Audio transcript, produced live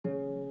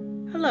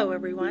Hello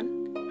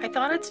everyone. I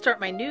thought I'd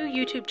start my new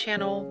YouTube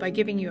channel by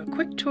giving you a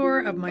quick tour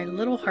of my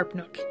little harp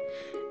nook.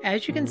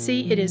 As you can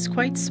see, it is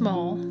quite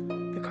small.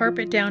 The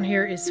carpet down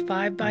here is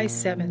 5 by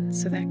 7,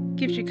 so that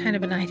gives you kind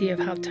of an idea of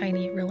how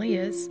tiny it really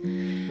is.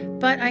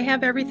 But I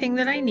have everything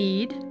that I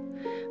need.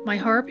 My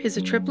harp is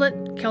a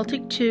triplet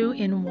Celtic 2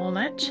 in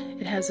walnut.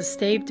 It has a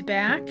staved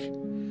back.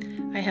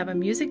 I have a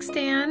music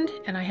stand,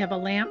 and I have a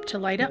lamp to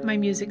light up my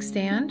music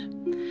stand.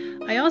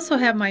 I also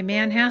have my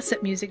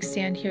Manhasset music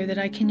stand here that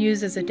I can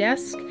use as a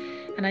desk,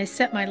 and I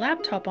set my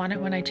laptop on it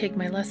when I take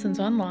my lessons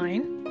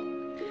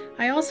online.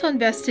 I also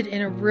invested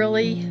in a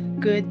really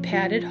good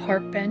padded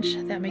harp bench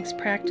that makes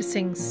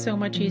practicing so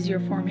much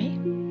easier for me.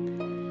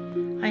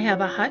 I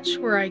have a hutch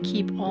where I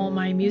keep all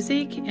my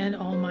music and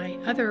all my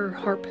other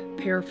harp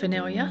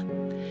paraphernalia.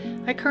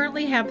 I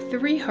currently have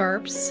 3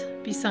 harps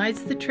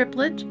besides the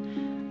triplet.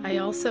 I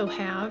also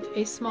have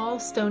a small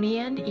Stony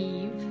End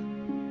Eve.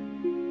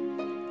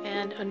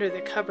 And under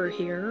the cover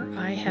here,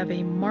 I have a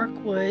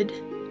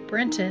Markwood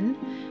Brenton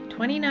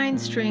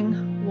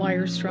 29-string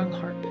wire-strung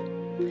harp.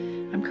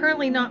 I'm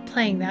currently not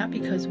playing that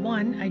because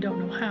 1, I don't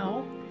know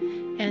how,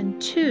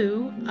 and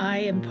 2, I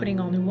am putting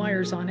all new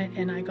wires on it,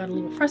 and I got a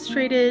little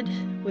frustrated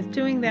with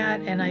doing that,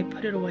 and I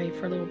put it away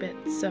for a little bit.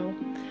 So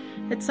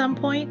at some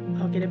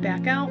point, I'll get it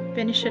back out,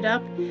 finish it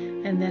up,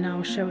 and then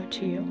I'll show it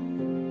to you.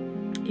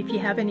 If you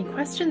have any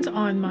questions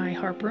on my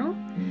harp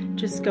room,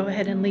 just go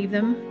ahead and leave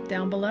them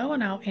down below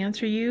and I'll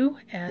answer you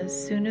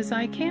as soon as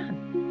I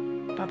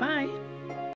can. Bye-bye.